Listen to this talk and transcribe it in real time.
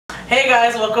Hey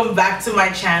guys, welcome back to my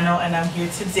channel, and I'm here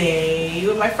today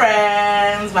with my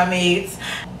friends, my mates.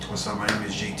 What's up? My name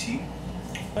is JT.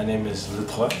 My name is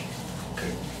TROIS.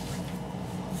 Okay.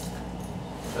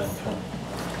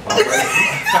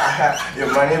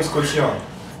 Yeah, my name is KOTIANDE.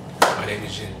 My name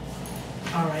is Jin.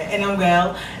 Alright, and I'm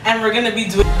Gail, and we're gonna be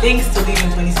doing things to leave in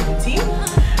 2017,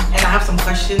 and I have some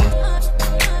questions.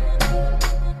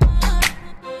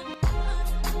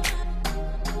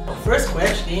 First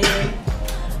question,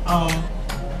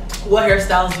 what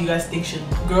hairstyles do you guys think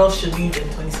girls should leave in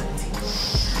 2017?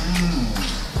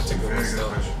 That's a good question.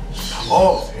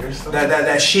 Oh,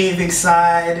 that shaving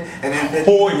side and then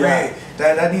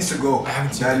that needs to go.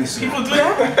 That needs to go. People do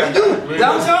that? They do.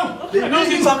 Downtown. Who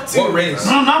do you talk to? What race?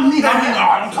 No, not me. Not me. No,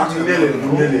 I don't talk to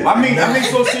you. I mean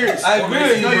so serious. I agree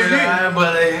with you,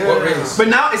 but What race? But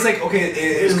now it's like, okay,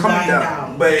 it's coming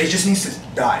down. But it just needs to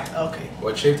die. Okay.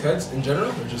 What, shaved heads in general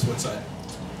or just one side?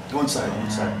 One side.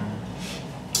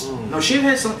 No, shaved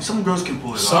head, some girls can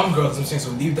pull it off. Some girls, I'm saying,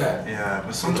 so leave that. Yeah,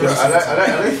 but some Yeah, girls.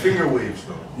 I like finger waves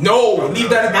though. No, leave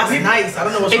that. That's nice. I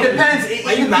don't know what's It wrong with depends. you. It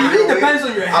Why you mad? really depends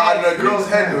on your head. On the girl's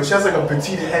head though. She has like a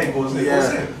petite head. It goes in.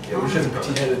 Yeah, we should have a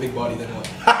petite head and a big body then what?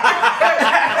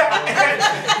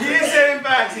 He ain't saying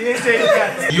facts. He ain't saying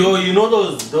facts. yo, you know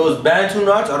those Bantu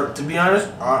knots? To be honest,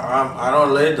 I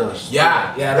don't like those.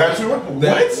 Yeah. That's what?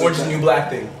 That orange is the new black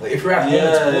thing. Like if you're at home,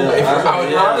 it's cool. Yeah, If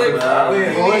you're out in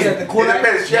public, Wait, at the corner. It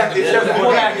depends. She has to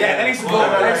go back. Yeah, that needs to go.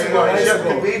 That needs to go. She has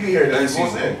the baby hair that goes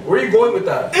in. where are you going with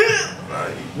that?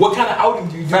 What kind of outing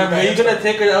do you do? Fam, are you gonna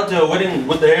take her out to a wedding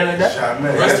with the hair like that?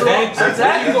 Restaurant?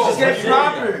 Exactly. Just get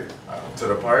proper. To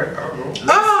the park? I don't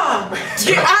know.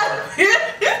 Get out of here!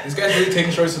 This guy's really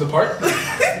taking shorts to the park?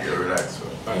 Yeah, relax.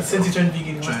 Since you turned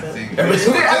vegan, what's that?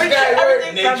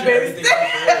 Everything plant-based.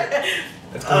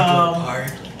 Let's go to the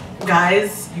park.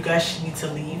 Guys, you guys need to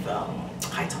leave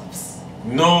high tops.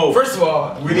 No. First of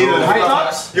all, We need a High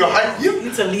tops? Yo, You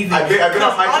need to leave it. I've been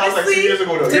on high tops like 2 years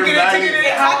ago though. Take it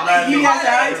in. He has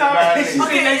the high top. this whole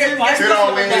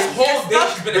day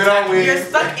she's been attacking You're me.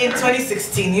 stuck in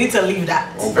 2016. You need to leave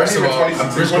that. First of all, I'm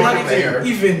just going with hair.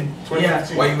 Even. Yeah.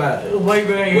 Why you mad? Why are you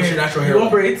going? What's your natural hair? You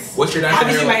want braids? What's your natural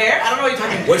Have you seen my hair? hair? I don't know what you're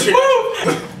talking about. What's your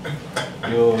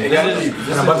Yo,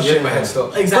 And I'm about to shave my head still.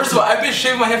 Exactly. First of all, I've been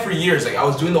shaving my head for years. Like I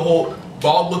was doing the whole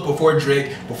bald look before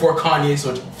Drake, before Kanye.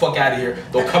 So fuck out of here.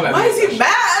 Don't come at me. Why is he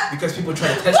mad? Because people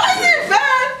trying to test Why me. is he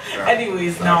mad?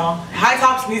 Anyways, now high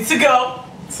tops need to go.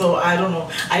 So I don't know.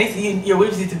 I need to. Your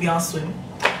waves need to be on swim.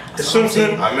 That's what I'm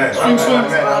saying. Amen. That's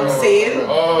what I'm saying.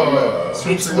 Oh,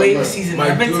 It's wave season. my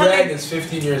I've been do-rag telling. is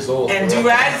 15 years old. And bro.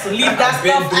 do-rags, leave that I've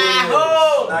been stuff doing at this.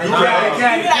 home. You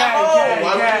can't.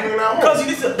 Why would you do that? Because you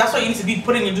need to. That's why you need to be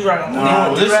putting your do-rag on.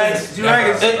 No, It's a it's a I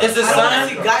don't want to sign.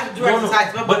 see guys with do-rags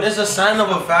inside. But it's a sign of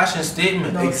a fashion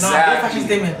statement. No, it's not a fashion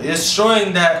statement. It's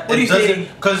showing that What are it you doesn't. saying?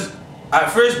 Because at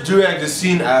first, durag is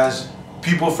seen as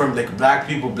people from like black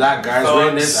guys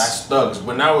wearing this as thugs.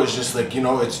 But now it's just like, you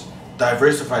know, it's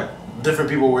diversified. Different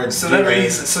people wear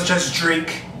celebrities such as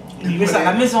Drake. You miss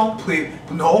la maison.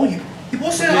 No, he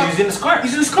posted it. He's in his car.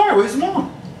 He's in his car with his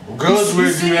mom. Girls wear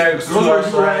durags. Girls wear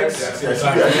durags. Girls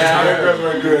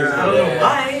wear durags. I don't know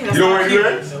why. That's You don't not wear cute.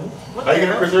 durags? No. What How you the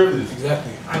gonna hell? preserve this?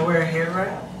 Exactly. I wear a hair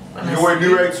wrap. You wear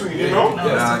durags too, you didn't know? No,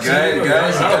 Nah, it's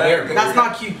guys, I don't wear it. that's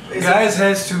not cute. It's Guy's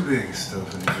head's too big still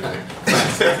for the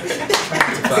durag.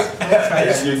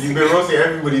 You've been roasting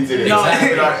everybody today. No. You've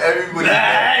been on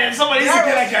everybody. Somebody needs to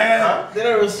get like a They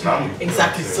don't roast you.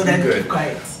 Exactly. So then keep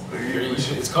quiet.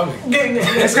 It's coming.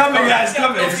 It's coming, guys. It's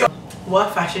coming.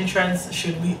 What fashion trends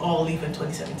should we all leave in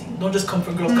 2017? Don't just come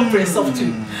for girls. Come for yourself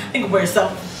too. Think about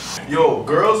yourself. Yo,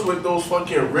 girls with those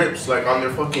fucking rips like on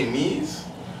their fucking knees.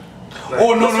 Like,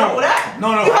 Oh no What's wrong with that?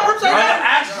 no You have rips on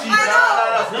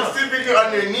that? specifically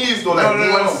on their knees though, like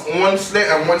one slit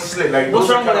and one slit. Like What's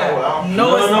those wrong with are that? kinda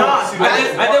No, it's not.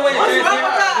 I think what What's you're wrong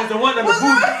with that? is the one on the What's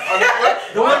boot.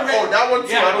 The one, oh, that one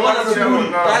too. Yeah, I don't want to see that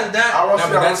one. That's that. I want to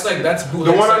see that That's like that's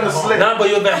The one on the slit. Nah, but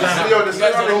you're back. Yo, the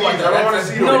slit on the knees. I don't want to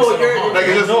see No, those. you're Like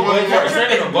it's just No, one but you're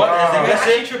tripping. But You're let's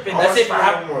actually say, tripping. let's say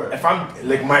if I'm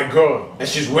like my girl and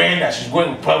she's wearing that, she's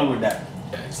going public with that.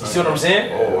 You see what I'm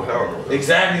saying? Oh, hell no.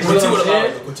 Exactly. What See you what would I'm allow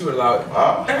saying? it? What you would allow it?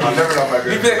 I'll never know my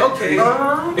girl. You'd be like, okay,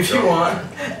 if you want.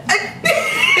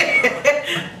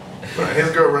 His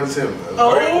girl runs him.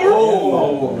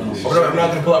 Oh, I'm not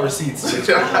gonna pull out receipts.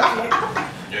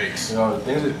 Yikes. You know,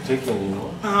 things are ticking, you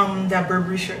know. That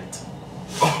Burberry shirt.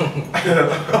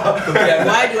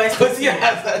 Why do I still see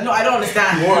it? No, I don't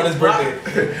understand. More on his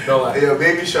birthday. No lie. Yeah,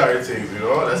 baby shower things, you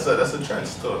know? That's a trend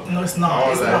stuff. No, it's not.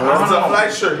 It's It's not. a fly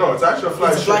shirt. No, it's actually a fly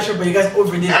shirt. It's a fly shirt, but you guys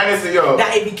overdid it. And it's a yo.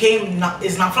 That it became not.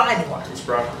 It's not fly anymore. It's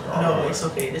proper. No, it's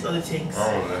okay. There's other things.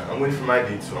 I don't know. I'm waiting for my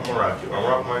day too. I'm gonna rock you. I'm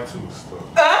gonna rock mine too. Still.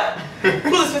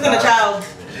 Who's expecting a child?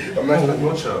 I'm not expecting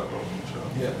no child. No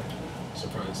child. Yeah.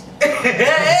 Surprise.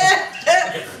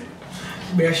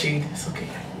 Bare shade. It's okay.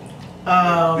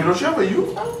 You don't you have a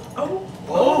youth?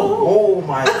 Oh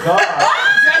my god.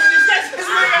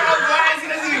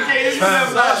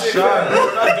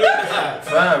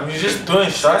 Fam, you're just doing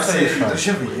shots at your Does she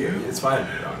have a year? It's fine.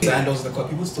 Sandals in the club.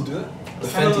 People still do that? The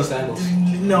Fenty sandals.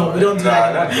 No, we don't do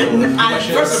that.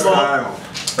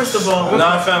 First of all,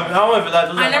 Nah, fam, I don't even like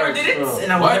those. I never did it,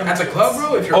 and I What? would At the club,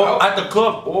 bro? If you're Oh, out? at the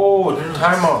club. Oh,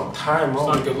 time out. It's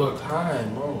not a good look.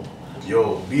 Time out.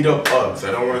 Yo, beat up Uggs.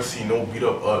 I don't want to see no beat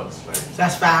up Uggs. Like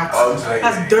That's facts. Uggs, like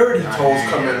That's dirty. toes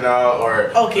coming out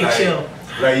or Okay, like, chill.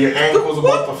 Like your ankles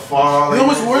about to fall. You know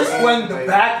what's like, worse? When the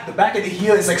back of the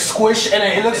heel is like squished and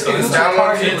it looks It's like down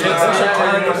one retarded. kid, It it's looks down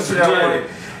retarded. one kid.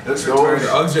 It looks Yo, The retarded.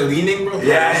 Uggs are leaning, bro?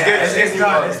 Yeah, It's it's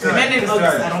done. It's done. Men in It's Uggs,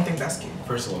 done. I don't think that's cute.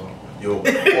 First of all. Yo, oh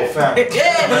fam. But the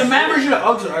Yeah. man version of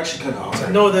Uggs are actually kind of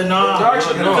hard. No, they're not. They're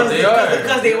actually No, Because they are.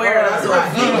 Because they wear it. That's why.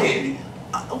 vegan.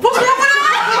 What's that?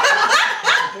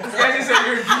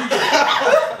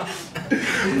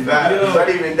 It's not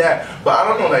even that. But I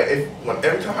don't know, like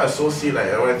every time I associate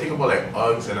when I think about like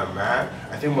Uggs and a man,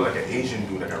 I think about like an Asian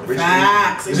dude, like a rich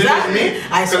Facts, Asian. Is it just exactly. me?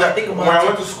 I still Like, think about when I it.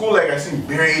 went to school, like I seen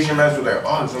bare Asian men with like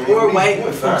Uggs. I'm like, Or what are you white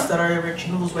doing, folks fam? that are rich.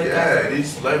 You know those white Yeah, guys they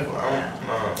just like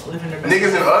that live in their nah. best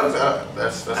Niggas in life. Uggs,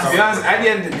 that's To be honest, at the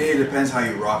end of the day, it depends how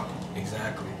you rock.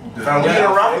 Exactly. Fam, we get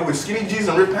around with skinny jeans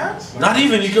and ripped pants. Not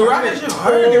even. You can rock that shit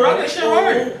hard. You rock that shit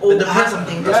hard. Oh, I have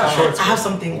something. That's I have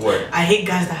something. What? I hate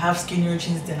guys that have skinnier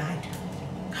jeans than I do.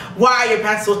 Why are your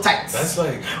pants so tight? That's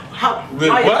like... How? Wait,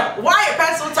 why what? Why are your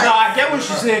pants so tight? No, I get what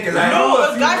you're saying because I No, know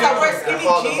those guys that wear They're skinny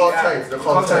called jeans. tights. They're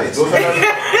called tights. Those are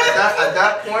not, at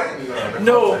that point, no. they're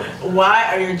No, called tights. why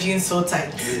are your jeans so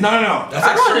tight? No. That's I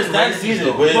like don't certain understand races, either.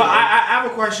 though. But But I have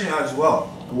a question as well.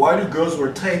 Why do girls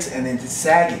wear tights and then it's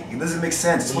sagging? It doesn't make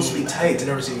sense. It's supposed to be tight. I've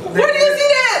never seen that. Where do you see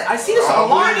that? I see this a Oh,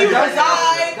 lot. Where do you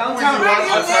reside? Downtown. Where do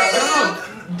you live?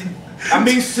 I'm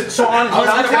being so on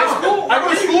downtown. I go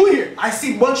to school here. I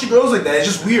see a bunch of girls like that. It's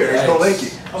just weird. I just don't like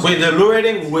it. wait, the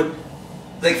luring with.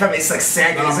 Like fam, it's like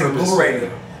sagging. Not It's on like purpose. low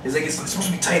riding. It's like it's supposed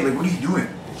to be tight. Like what are you doing?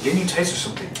 Get new tights or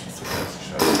something. I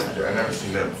never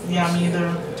seen that before. Yeah, me either.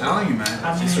 I'm telling you, man. I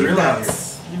mean, It's leave real out that. here.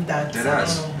 Leave that. Dead I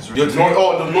ass. don't know. It's Yo,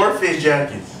 real. the North Face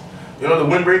jackets. You know the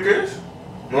windbreakers?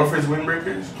 North Face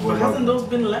windbreakers? What Hasn't about? those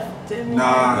been left?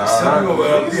 Nah, still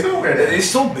wear that. it's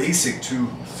so basic too.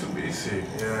 It's too basic.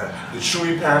 Yeah. The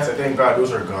chewy pants, I thank God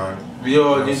those are gone. Yo, You know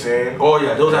what I'm these. saying? Oh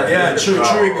yeah, those are. Yeah, true.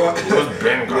 Those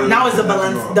been gone. Now it's the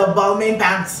balance, the Balmain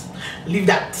pants. Leave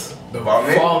that. The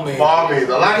Balmain? Balmain. Balmain.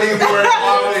 A lot of niggas wear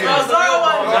Balmain.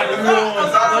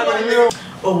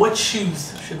 Oh, what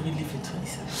shoes should we leave in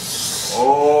 27?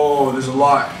 Oh, there's a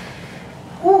lot.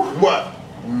 What?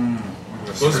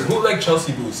 Those bootleg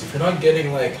Chelsea boots. If you're not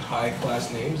getting like high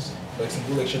class names, like some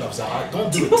bootleg shit off Zaha,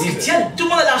 don't do it. Parce Leave que it. tiens, tout le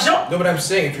monde a l'argent. No, but I'm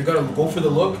saying if you're gonna go for the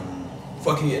look,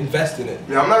 fucking invest in it.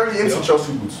 Yeah, I'm not really into Yo.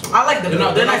 Chelsea boots. So. I like them. They're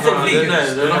nice and They're vegan.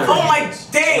 nice, they're nice. Oh my Nah, I'm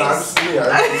days. just,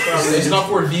 yeah, It's not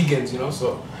for vegans, you know.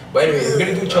 So, but anyway, if you're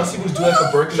gonna do Chelsea boots, do like a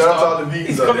Birkenstock. Shout out to all the vegans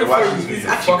He's out coming there for watching you. this He's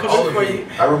video. actually Fuck all coming of for you. you.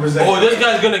 I represent. Oh, this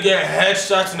guy's gonna get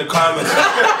headshots in the comments.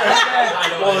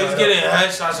 Oh, he's getting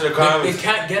headshots in the They comments.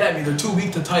 can't get at me. They're too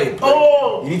weak to type.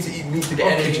 Oh. You need to eat meat to get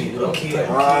energy. You know? Okay. Type.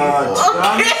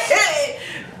 Okay.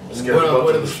 Let's get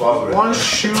what are the following. One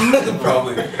shoe.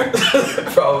 Probably.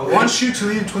 Probably. One shoe to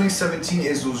leave 2017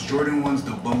 is those Jordan ones,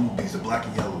 the bumblebees, the black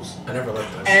and yellows. I never liked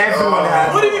that. Everyone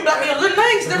has. What do you mean black? They're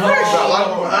nice. They're fresh.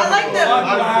 I like them.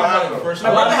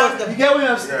 My brother has them. You get what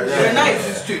I'm saying? They're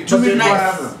nice. Too But many they're people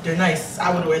have nice. them. They're nice.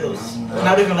 I would wear those. And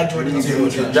I don't even like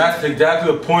Jordans. That's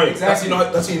exactly the point. That's how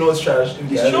you know it's trash.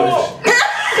 No.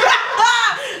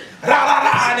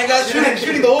 Nigga,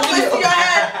 shooting the whole Twist video. your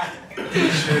head.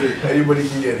 Anybody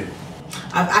can get it.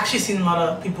 I've actually seen a lot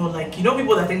of people like, you know,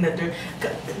 people that think that they're.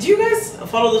 Do you guys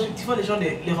follow those? Tu vois les gens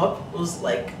de l'Europe, those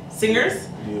like singers,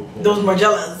 those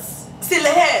Margellas? C'est les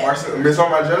hair. Maison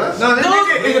Margellas? No, Those are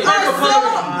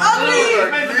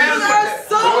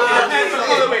so ugly. They're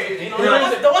so ugly.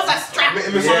 The ones that strap.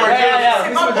 Maison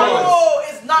Margellas. Oh,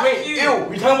 it's not Wait, cute. ew.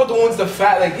 We're talking about the ones the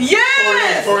fat like.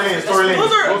 Yes. Tory Lanez.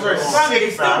 Those are they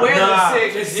sick, still fam. wear them. Nah. I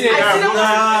see them on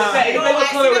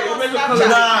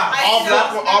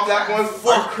Snapchat. All black ones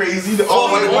are crazy. The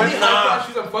all white The ones. only high class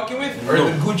shoes I'm fucking with are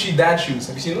the Gucci dad shoes.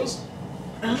 Have you seen those?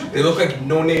 They look like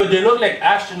no name. But they look like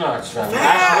astronauts, fam.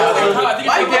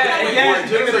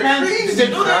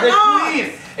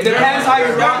 It depends how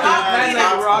you rock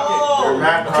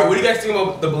it. Okay, what do you guys think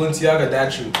about the Balenciaga dad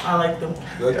shoe? I like them.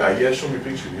 Yeah, show me a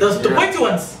picture. The pointy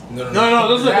ones. No,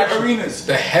 those are the arenas.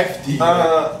 The hefty. I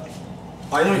know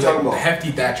what you're talking about. The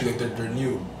hefty dad shoe, like they're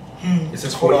new. It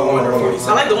says Hold 41 or on. 47.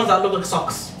 I like the ones that look like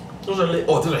socks. Those are lit.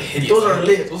 Oh, those are hideous. Those are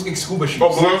lit. Those look like scuba shoes. Oh,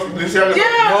 Balenciaga.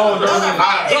 Yeah. No, those are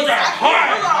hard. Those are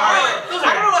hard. Those are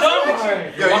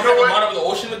hard. Yeah, you Walk know at the what? bottom of the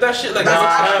ocean with that shit? Like, Those are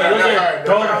hard.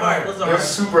 hard. They're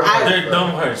super hard. They're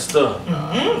dumb hard stuff.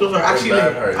 Those are actually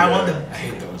lit. hard, I want them. I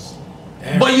hate those.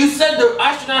 But you said the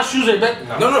astronaut shoes are better.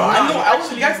 No, I know. I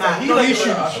Actually, guys nah, he no, like these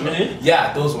shoes.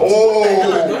 Yeah, those ones.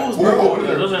 Those, bro.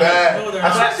 Those are bad. No, they're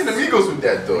I've not. seen the Migos with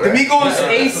that though. The Right? Migos,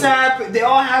 ASAP, they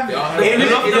all have. They all have- It They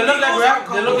look like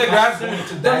They look like graphs. The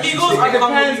Migos are depends.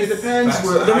 Congolese. It depends. Facts.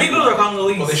 Where- The Migos are Oh, they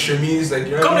Congolese. chemise, like,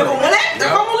 you know. Come they go, they're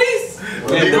Congolese.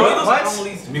 The Migos are What?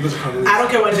 Congolese. The Migos are Congolese. I don't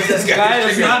care what it says. Guy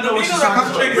does not know what The she's Migos are talking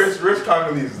about. Congolese. Rich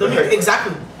Congolese.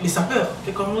 Exactly. Les sapeurs.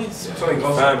 Les Congolese.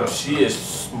 Fam, she is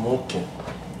smoking.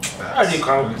 How do you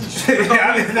Congolese?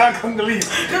 It's not Congolese.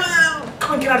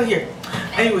 Come on, get out of here.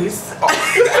 Anyways. I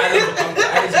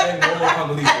didn't know more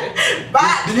Congolese, right?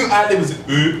 Bye. The new ad was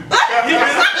You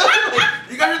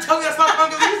guys are telling me that's not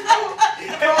Congolese, bro?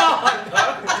 Come on,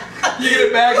 dog. You get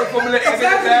a bag of formula, you get a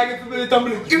bag of formula,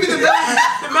 tumbling. Give me the bag.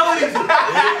 The melodies.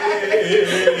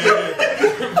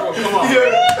 Bro, come on.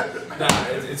 Nah,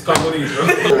 it's Congolese, bro.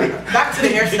 Back to the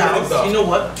hairstyles. You know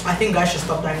what? I think guys should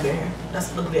stop dyeing their hair.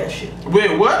 That's ugly as shit.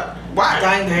 Wait, what? Why?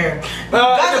 Dyeing their hair. It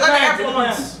Guys are depends, hair it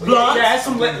blondes. depends. Blondes? Yeah,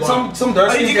 some dark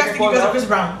Oh, skin. you guys think you guys are Chris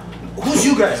Brown? Who's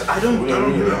you guys? I don't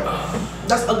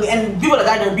That's ugly. And people that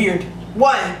dye their beard.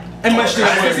 Why? And much I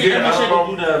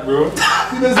don't do that, bro.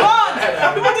 Blonde!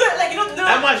 And people do it like, you know.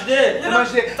 How much did? No,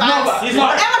 but He's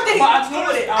not.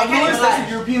 I've noticed that's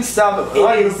a European style. A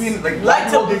lot of European, like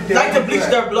to bleach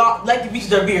their blonde, like to bleach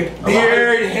their beard.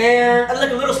 beard, hair. And like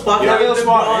a little spot. Yeah, like a little bit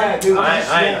spot. blonde. Yeah, dude.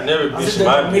 I ain't never This is bleached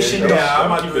my the beard. mission. Yeah, I'm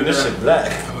not keeping doing this that. shit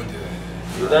black. I'm gonna do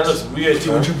that. That looks weird,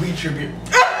 Would too. you bleach your beard?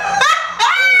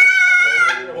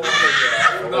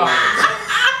 No.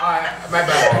 Alright, my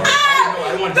bad. I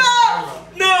didn't want to.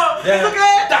 No! Yeah. It's okay!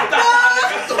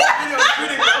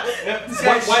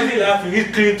 Why is he laughing? He's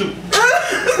clean, too.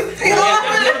 He's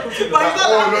laughing! But he's not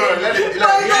laughing! Let it.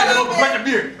 Where's the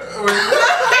beard?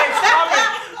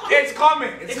 It's coming.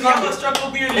 If you have a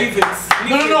struggle beard, leave it.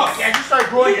 No. Yeah, just start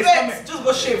growing. Leave It's coming. it. Just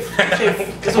go shave. Shave.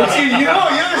 Just You go shave. see, you know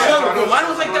the struggle. Mine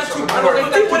was like that too. Mine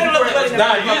was like that too.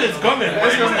 Nah, you just coming.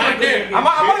 I'm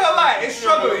not gonna lie. It's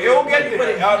struggle. It will get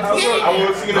there. I want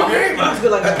to see the beard. It looks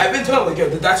good like that. I've been told, like, yo,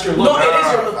 that's your look. No, it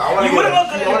is your look. You wouldn't look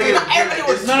good in it. Not everybody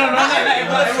was. No. Not everybody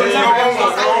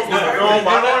was.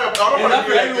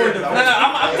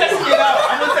 I'm testing it out.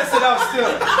 I'm gonna test it out still.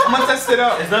 I'm gonna test it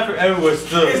out. It's not for everyone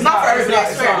still. It's not for everybody.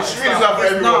 I swear. The street is not for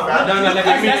everyone, fam. No, like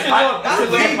I mean, if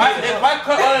I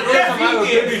cut all the things on my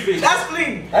baby face. That's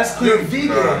clean. That's clean. Vegan.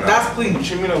 That's clean. What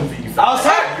you mean I'm vegan? I'll say,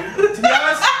 to be honest, You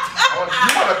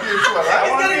want a beard too? I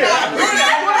want a beard.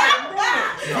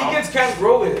 Vegans can't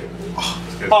grow it.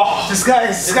 this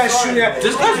guy's shooting at.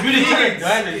 This guy's really trying to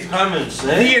guide in his comments,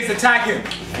 eh? He is attacking.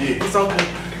 It's all good.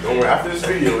 Don't worry, after this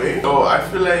video, oh, I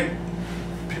feel like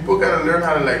people gotta learn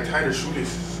how to like tie their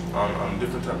shoelaces on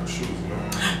different type of shoes, you know?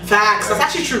 Facts. That's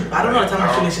actually true. I don't know the time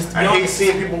of shoelaces to be I hate honest.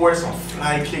 seeing people wear some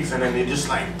fly kicks and then they just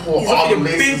like pull These all the are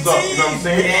laces up, you know what I'm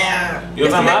saying? Yeah. Yo,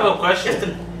 fam, I have a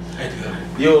question. I do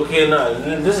that. Yo, okay, now,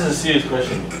 this is a serious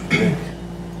question.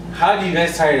 How do you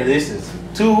guys tie your laces?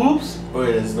 2 hoops? Or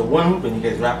is the 1 hoop and you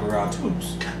guys wrap around 2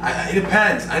 hoops? It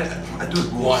depends. I do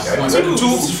it One. Two.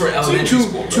 Two for elementary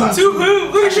school. Two hoops.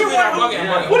 Look at you.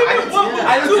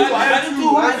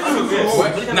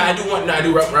 Nah, I do one. Nah, I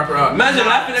do wrap around. Imagine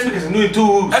laughing at me because I'm doing 2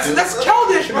 hoops. That's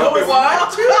childish, bro. No, it's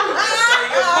not. You,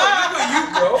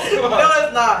 bro. No,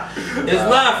 it's not. It's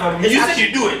not from you said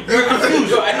you do it. You're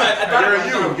confused. Yo, I thought about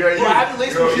it. Bro, I haven't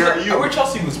lace boots. I wear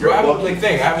Chelsea boots, bro. I have a like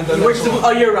thing. I haven't done You that. work so long.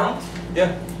 all year round?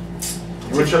 Yeah.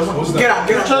 Get out. Get out.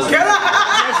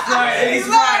 He's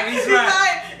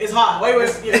right. It's hot. Wait.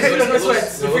 If you're gonna sweat,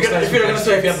 if you're gonna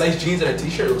sweat, if you have nice jeans and a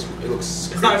t-shirt, it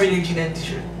looks. it's not really a jean and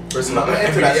t-shirt. I'm not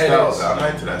into that style. I'm not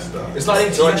into that style. It's not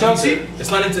into Chelsea.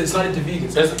 It's not into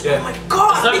vegans. Oh Yeah. my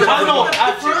god! It's not- I know,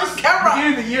 At first,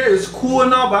 beginning of the year is cool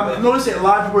now, but I'm noticing a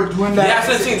lot of people are doing that. Yeah, that's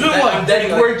what I'm saying. Doing what? I'm They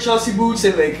dating wear Chelsea boots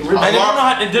and like. And they don't know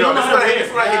how to This wear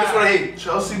what I it. hate.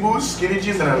 Chelsea boots, skinny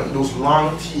jeans, and then those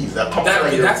long tees that come That's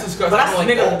like disgusting. But that's I don't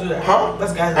niggas like that do that. Huh?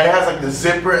 That's guys. and it has like the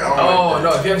zipper. Oh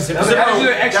no! If you have a zipper, That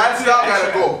style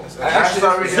gotta go. That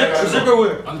style right there gotta go. Zipper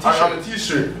wear. on the On t-shirt. the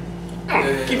t-shirt.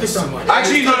 Keep it simple.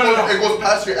 Actually, no. It goes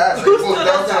past your ass. Like, it goes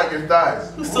down to like your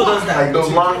thighs. Who still does that? Like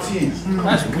those long tees.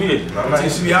 That's weird.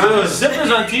 Yeah.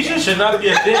 Zippers on t-shirts should not be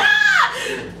a thing.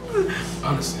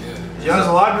 Honestly, yeah. Yeah, there's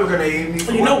a lot of people gonna hate me.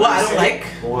 For You know what I don't like?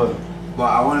 What? But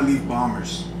I want to leave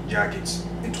bombers jackets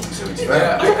in 2017.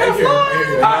 Yeah, I hear you.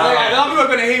 A lot of people are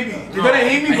gonna hate me. They're gonna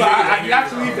hate me, but you have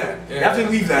to leave that. You have to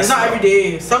leave that. It's not every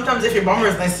day. Sometimes if your bomber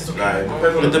is nice, it's okay. Nah, it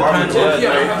depends on It the bomber. depends. You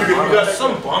got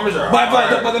Some bombers are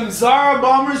But them Zara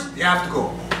bombers, you have to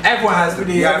go. Everyone has to.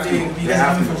 You have to. You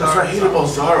have to. That's what I hate about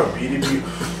Zara, BDB.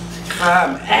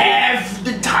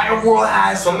 The entire world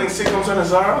has Something 6 months on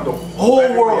Zara, the whole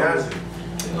world. has it.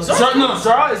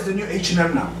 Zara is the new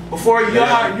H&M now. Before you know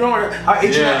how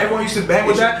H&M everyone used to bang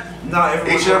with that. Now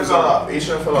everyone H&M fell off.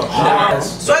 H&M fell off.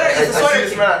 Sweater is a I see sweater.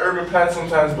 this man at Urban Pants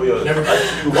sometimes, but yo, Never why would you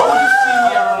see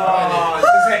me at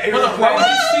Why would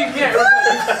you see me at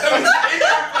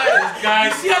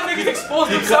guys? You see how niggas expose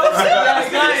themselves? He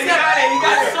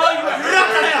saw you.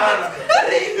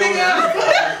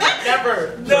 Never.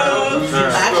 No.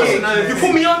 Actually, You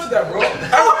put me onto that, bro. In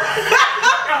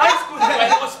high school, I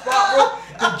know a spot, bro.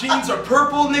 The jeans are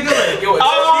purple, nigga. Like, yo, it's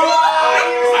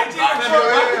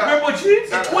purple jeans.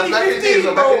 In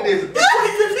 2015, bro. In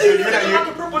 2015,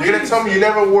 You're gonna tell me you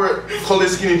never wore colored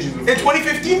skinny jeans before? in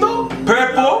 2015, though.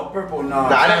 Purple, no. Nah,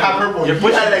 I didn't have purple. You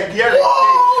had like,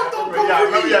 Whoa, don't yeah, I come for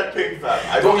remember me. you had pink, fam.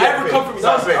 I Don't you ever had come pink. for me.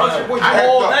 That was your boy. I'm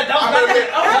gonna admit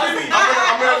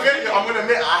you. I'm gonna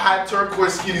admit I had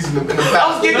turquoise skinnies in the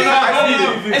past. I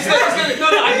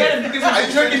get it because it's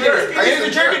the jerky days. It's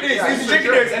the jerky days. It's the jerky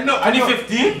days. And no,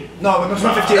 2015? No, but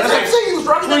 2015. that's what I'm saying. He was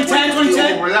rocking 2010,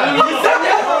 2010. No,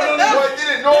 I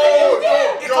didn't. No.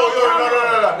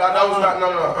 That was not. No,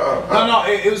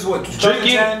 it was what?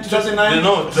 2010, 2009?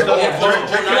 No,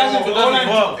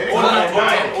 2012.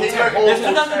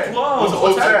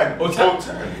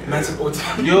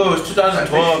 Yo, it's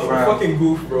 2012, bro. Fucking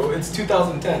goof, bro. It's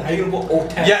 2010. How you gonna go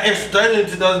 010? Yeah, it started in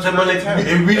 2010, but like,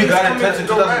 it really got intense in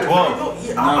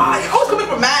 2012. I was coming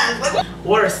from man. Like,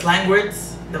 what are slang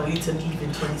words that we need to leave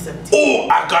in 2017? Oh,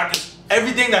 I got this.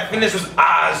 Everything that finished was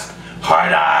as,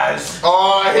 hard as.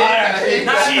 Oh, I hate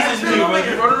that. Jesus, me,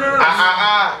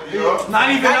 Not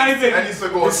even. That needs to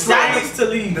go. That needs to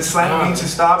leave. The slang needs to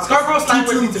stop. Scarborough slang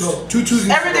words need to go. Tutus.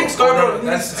 Everything Scarborough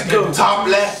needs to go. Top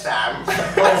left, fam.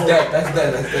 That's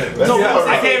dead. No,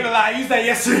 I can't even lie. I used that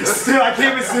yesterday. Still, I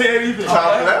can't even say anything.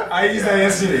 Top left? I used that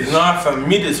yesterday. Nah, for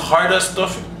me, this harder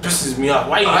stuff pisses me off.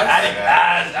 Why you adding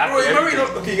as? Bro, you remember?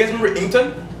 Okay, you guys remember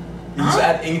Inkton? You used to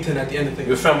add Inkton at the end of things.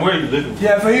 Your fam, where are you living?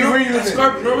 Yeah, for you, where you living?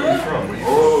 Scarborough, remember that?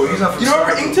 Oh, he's not from You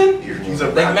remember Inkton? He's a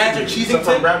Like Magic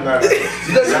Cheesington?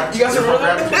 You guys remember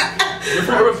that? You're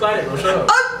from Urban Planet, bro. Shut up.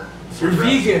 You're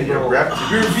vegan, bro.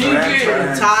 You're vegan.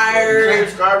 I'm tired.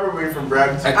 James Scarborough away from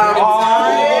Brampton. I'm tired.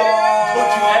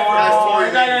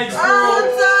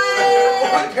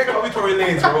 I can't call me Tory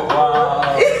Lanez, bro.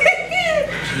 Wow.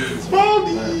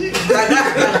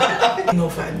 No,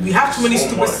 fam. We have too many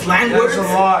stupid slang words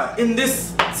in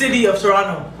this city of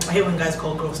Toronto. I hate when guys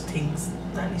call girls things.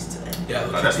 That needs to end. Yeah,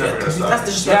 That's never gonna stop. That's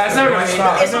disrespectful. Yeah, it's never gonna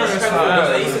stop. It's not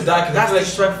disrespectful. That's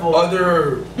disrespectful.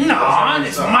 Other. No,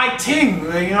 it's my thing.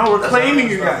 You know, we're claiming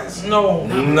you guys. No.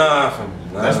 Nah, fam.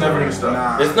 That's never gonna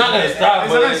stop. It's not gonna stop,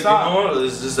 It's but not gonna like, stop. you know,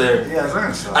 it's just there. Yeah, it's not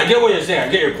gonna stop. I get what you're saying. I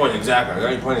get your point exactly. I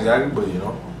got your point exactly, but you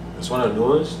know, it's one of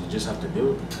those you just have to deal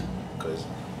with it. Because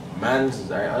man's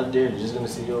out there, you're just gonna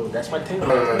say, yo, that's my thing.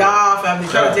 Nah, family.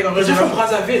 Try to take on You're from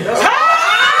Brazzaville. That's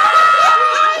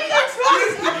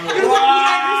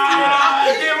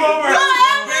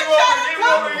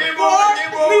me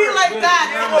like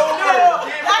that. No,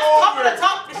 that's top of the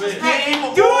top.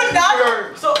 Dude,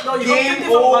 that. So no, you don't get it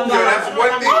from one day. That's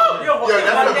one thing.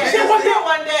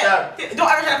 One day. Don't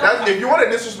ever have If you want to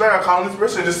disrespect a colonist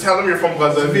person, just tell them you're from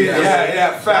Brazzaville.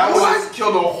 Yeah, That would just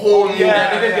kill the whole mood.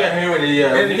 Yeah, they get hurt with it,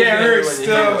 yeah. They get hurt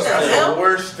still. That's the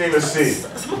worst thing to say.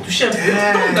 Don't do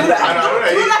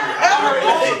that.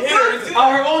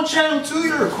 Our own channel too,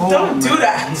 you're cold. Don't do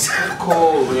that.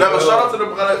 Cold. Now, shout out to the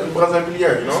Brazzaville,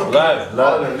 you know? Live.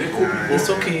 All of them, they cool people. It's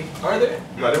okay. Are they?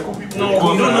 No, they're cool people.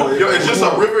 No, you don't know. Yo, it's just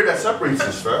a river that separates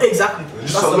us, fam. Exactly.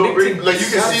 It's just a little bit, like you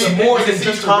can see more you can than see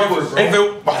just a towers, river,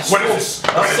 bro. What is this? A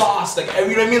sauce, like you know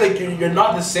what I mean? Like you're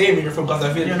not the same when you're from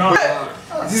Brazzaville. You're not.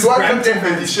 This is So I Brampton.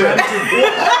 come in shit.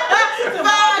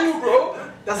 bro.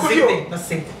 That's the same thing. That's the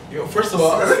same thing. Yo, first of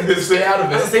all, stay out of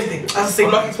That's the it. same thing. That's the same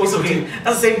I'm not thing. supposed It's to okay. be.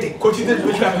 That's the same thing. Kotiiande,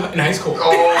 which I in high school.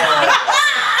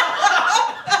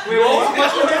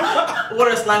 What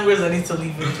are slang words I need to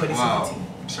leave in 2017?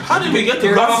 How did we get to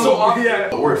That's so gospel? obvious. Yeah.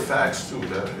 The word facts too.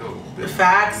 That,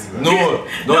 Facts. No,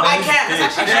 No, I can't.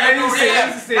 That's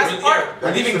actually that's art.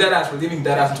 We're leaving dead ass. We're leaving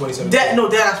dead ass in 2017.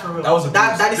 Dead ass for real. That was a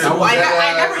that is that was I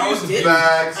never that used was it.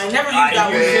 facts. I never used that I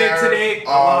use word. it today a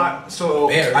lot, so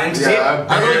bear. I need to say it. Yeah,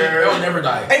 I don't bear. it will never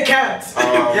die. It can't.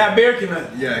 Yeah, bear can. Yeah, I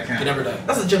It can. can never die.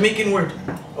 That's a Jamaican word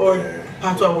or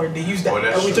Patois word. They use that,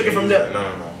 and we took it from there.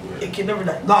 No. It can never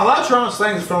die. No, a lot of Toronto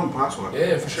slang is from Patois.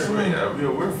 Yeah, for sure.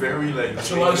 We're very like. That's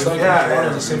a lot of slang. Yeah,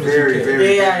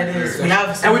 very. Yeah, it is. We have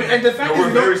And the fact we're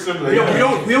is, very similar. we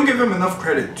don't give them enough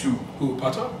credit too. Who?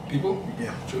 Patois? People?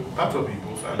 Yeah. True. Patois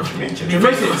people, fam. Jamaican.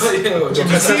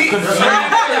 See?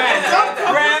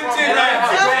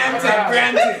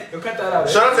 Granted. You'll cut that out.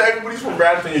 Shout out to everybody from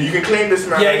Brampton. You can claim this,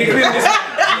 man. Yeah, you can claim this.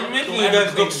 You're making you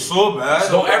guys look so bad.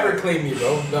 Don't ever claim me,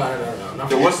 bro. No.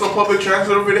 Yo, what's the public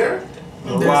transit over there?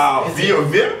 Wow.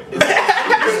 Vim? Zoom.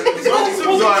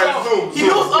 He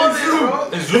knows all this, bro.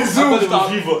 It's Zoom.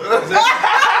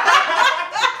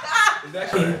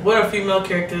 Exactly. What are female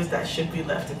characters that should be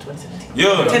left in 2017?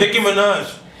 Yo, Nicki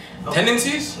Minaj.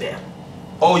 Tendencies? Yeah.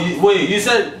 Oh, wait, you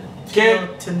said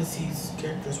Female tendencies,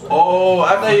 characters. Whatever. Oh,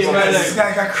 I thought you meant This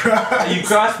guy got crushed. you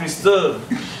crossed me still.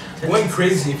 Going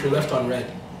crazy if you're left on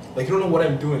red. Like, you don't know what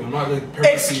I'm doing. I'm not like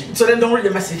purposely. So then don't read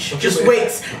the message. Okay, Just but- wait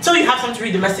till you have time to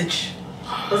read the message.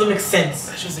 Doesn't make sense.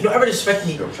 You don't ever disrespect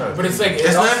me. But it's like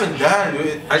It's not even that.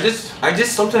 Dude. I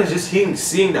just sometimes just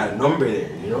seeing that number there,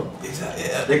 you know. Exactly.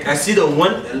 Yeah. Like I see the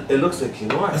one, it looks like you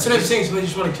know what. That's what I'm saying. So they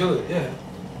just want to kill it. Yeah.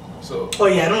 So. Oh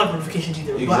yeah, I don't like notifications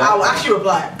either. But Exactly. I will actually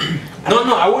reply.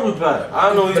 No, I would reply. I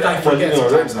don't know if But I that's forget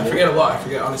sometimes. I forget a lot. I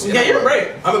forget honestly. Yeah, you're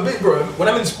right. I'm a big bro. When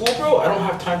I'm in school, bro, I don't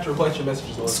have time to reply to your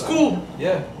messages all the time. School.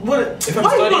 Yeah. What? If I'm Why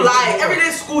are you studying- lying? Every day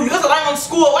is school. You guys are lying on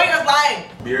school. Why are you guys lying?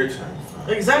 Beer time.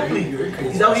 Exactly. You're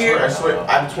crazy. He's out I here. swear,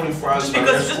 I'm 24 hours. Just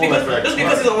because he's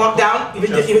on lockdown, he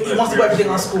wants to put everything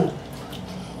on school.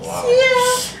 Wow.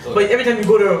 Yeah. But every time you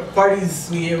go to parties,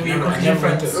 we continue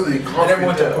friends. I never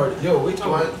went to a party. Yo, wait till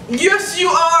what? Yes, you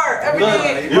are. Every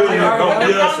day. You're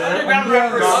Underground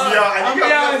rappers. Look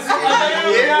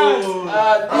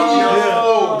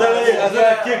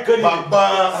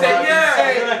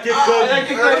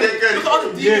at all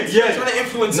the demons trying to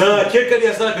influence you. Nah, Kid Cudi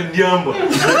is like a Nyamba.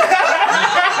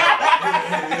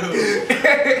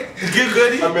 Kid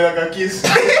Cudi? I mean, I got kids.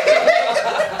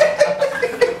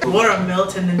 What are male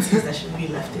tendencies that should be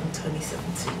left in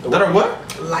 2017? That are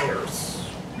what? Liars.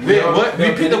 Wait, what?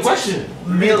 Repeat the question.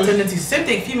 Male tendencies. Same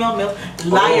thing. Female, male.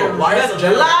 Liars. liars You guys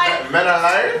generally. lie. Men are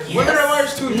liars? Yes. Women are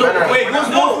liars too. No, Wait, goes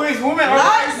both ways. Women are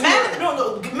Lies, men. No.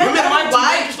 Men Women lie don't too,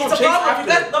 lie. men just don't It's a chase problem. after You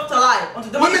guys it. love to lie.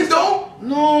 Women don't.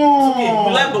 Okay,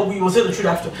 we lie, but we will say the truth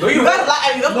after. No, you guys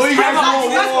lie. You guys No, you guys lie. won't.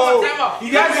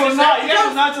 You guys will time out. You guys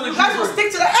will not tell the You guys will truth.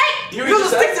 stick to that. Hey, you will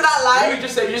stick to that lie. You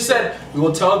just said we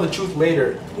will tell the truth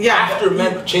later. Yeah. After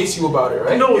men chase you about it,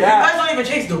 right? No, Yeah. you guys don't even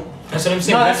chase though. That's what I'm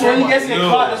saying. No, that's when you guys get Yo.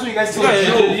 caught. That's when you guys tell the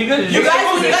truth. When you guys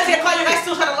get caught, you guys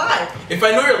still try to lie. If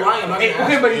I know you're lying, I'm not Hey, gonna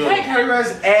okay, ask. but you can't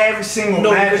categorize every single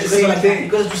man as the because you same guys are thing. you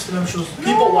guys are just them shoes.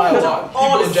 People lie a You guys lot. are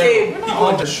all People the in general. same. People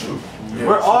in That's true.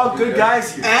 We're all good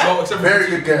guys here. Eh? No, except for Very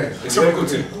good guys. Except for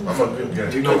Kuti. I'm a good guy.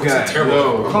 You know, guys.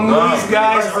 Terrible. Congolese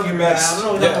guys are the I don't best.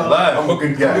 know what Yeah, that's about. Live. I'm a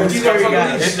good guy. He's a scary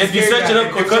guy. If you search it up,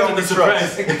 It's come all to the we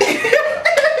surprise.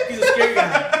 He's a scary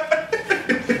guy.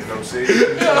 You know what I'm saying?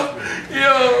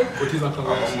 Yo. Kuti's not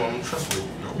Congolese. I'm trustworthy.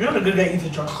 You're not a good guy either,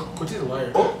 John. Kuti's a liar.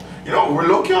 Oh, you know, we're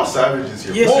low-key all savages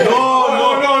here. Yes, Whoa. sir. No.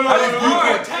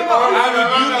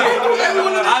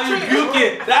 I rebuke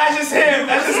it. That's just him.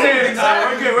 That's just him.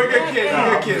 We're good kids.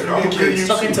 We're good kids.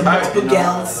 Talking to multiple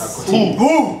gals. Who?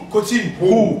 Kuti.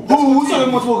 Who's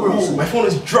talking multiple girls? My phone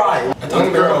is dry. I talk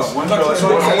to girls. One Talk girl. to So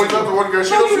girls. I'm always out to one girl.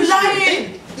 She Why are don't you see shit.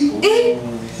 lying?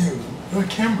 The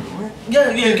camera.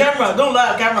 Yeah, camera. Don't lie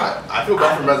on camera. I feel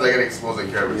bad for men that get exposed on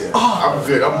cameras. I'm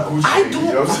good. I'm Gucci. I You do- know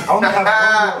what I'm I saying? only have one girl.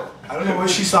 I don't know what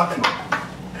she's talking about.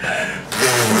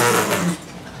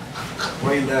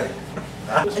 Why you lying?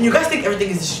 And you guys think everything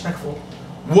is disrespectful.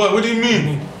 What? What do you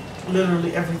mean?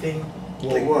 Literally everything.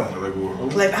 Like what?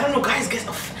 Like, I don't know, guys, I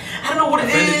don't know what it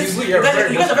Offended is. easily, You yeah,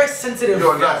 you guys are very sensitive.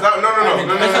 Yo, no. It's about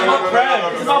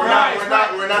pride. It's about pride.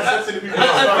 We're not sensitive people.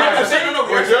 I'm saying no,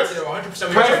 we're sensitive.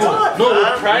 100%. Prideful. No,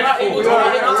 we're prideful. We're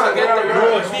not able to get there.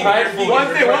 No, it's prideful. One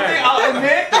thing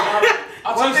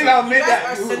I'll admit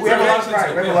that we have a lot of pride.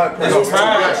 We have a lot of pride. It's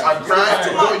pride. Our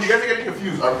pride. No, you guys are getting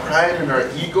confused. Our pride and our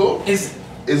ego is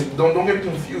don't get it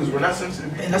confused. We're not sensitive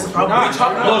people. And that's the problem. What are you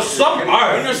talking about? No, some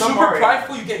are. When you're Some super are.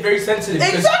 prideful, you get very sensitive.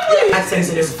 because- Exactly. That's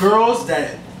sensitive. It's girls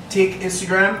that take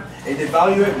Instagram and they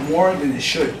value it more than they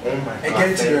should. Oh my And God, get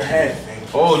it to their thank head.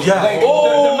 Oh yeah. Like,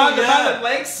 Oh the man yeah. that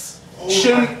likes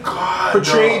shouldn't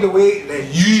portray the way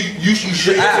that you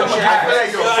should act.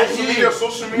 I feel like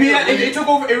social media. It took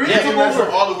over. It really took over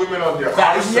all the women out there.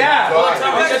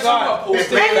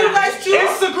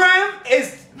 Instagram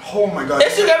is. Oh my God.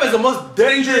 Instagram is the most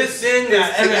dangerous thing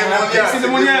that ever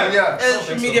happened.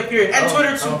 Social media period. And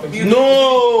Twitter too.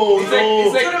 No.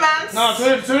 Twitter man. No,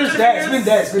 Twitter's dead. It's been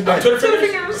dead. It's been dead. Twitter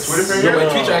fingers. Twitter fingers. Yeah, but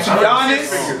Twitter actually. To be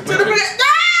honest. Twitter fingers.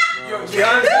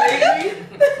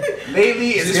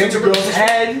 Lately, it's into girls'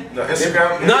 head. No,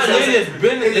 Instagram. Not lately.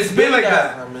 It's been like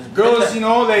that. Girls, you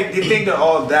know, like they think they're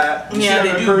all that. Yeah,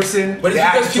 they do. Person. But it's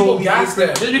because people gas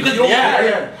them. Just because you don't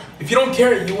care. If you don't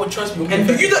care, you won't trust me. And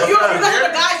you guys are the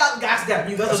guys that gas them.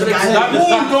 You guys are the guys. I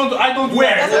don't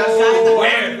Where?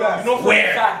 Where? You know for a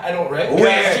fact I don't, right?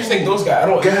 Where? Just like those guys. I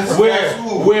don't.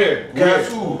 Where? Guess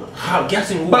who? How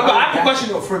guessing? But I have a question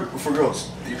though for girls.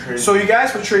 So you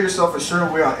guys portray yourself a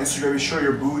certain way on Instagram, you show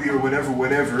your booty or whatever, and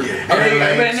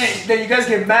then you guys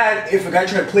get mad if a guy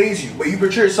try to plays you, but you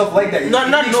portray yourself like that. No,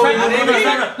 not you.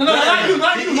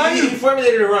 He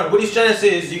formulated it wrong. What he's trying to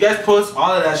say is, you guys post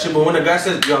all of that shit, but when a guy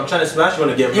says, "Yo, I'm trying to smash," you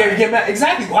want to get mad. Yeah, you get mad.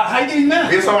 Exactly. How you getting mad?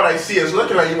 Based on what I see, it's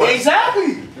looking like you want. Exactly.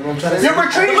 You know what I'm trying to say? You're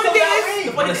portraying yourself that way.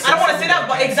 I don't want to say that,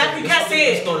 but exactly, you can't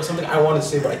say it. It's something I want to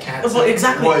say, but I can't. But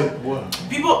exactly. What?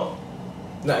 People.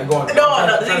 No, go on.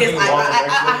 No, the thing is,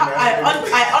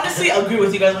 I honestly agree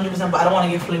with you guys 100%, but I don't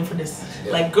want to get flamed for this.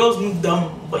 Like, girls move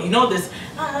dumb, but you know this.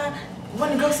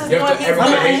 When a girl says no, it means no.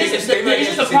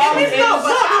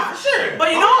 But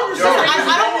you know,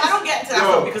 I don't get into that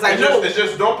stuff because I know. It's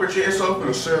just don't portray yourself in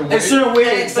a certain way. A certain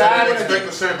way, exactly. Expect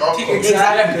a certain outcome.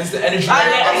 Exactly. It's the energy. I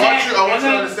want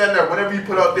you to understand that whatever you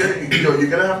put out there, you're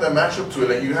gonna have to match up to it.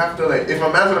 Like you have to if a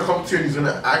man's gonna come to you and he's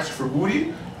gonna ask you for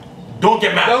booty. Don't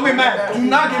get mad. Don't get mad. Do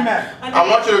not get mad. I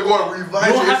want you to go and revise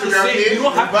your Instagram page. You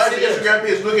don't have to say Instagram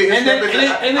page. Look at Instagram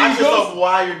page. Ask yourself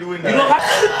why you're doing that.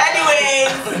 Anyways,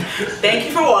 thank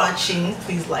you for watching.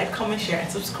 Please like, comment, share,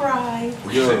 and subscribe.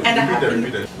 Repeat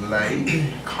that.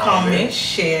 Like, comment,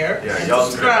 share, and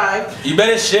subscribe. You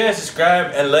better share,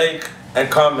 subscribe, and like,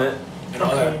 and comment. And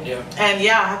all that, yeah. And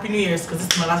yeah, happy New Year's because this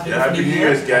is my last video for the Happy New year.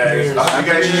 Year's, guys.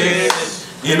 Happy New Year's.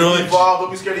 You know, evolve. Don't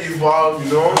be scared to evolve.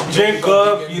 You know, drink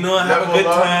up. You know, have a good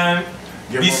time.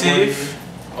 Be safe.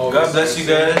 God bless you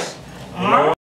guys.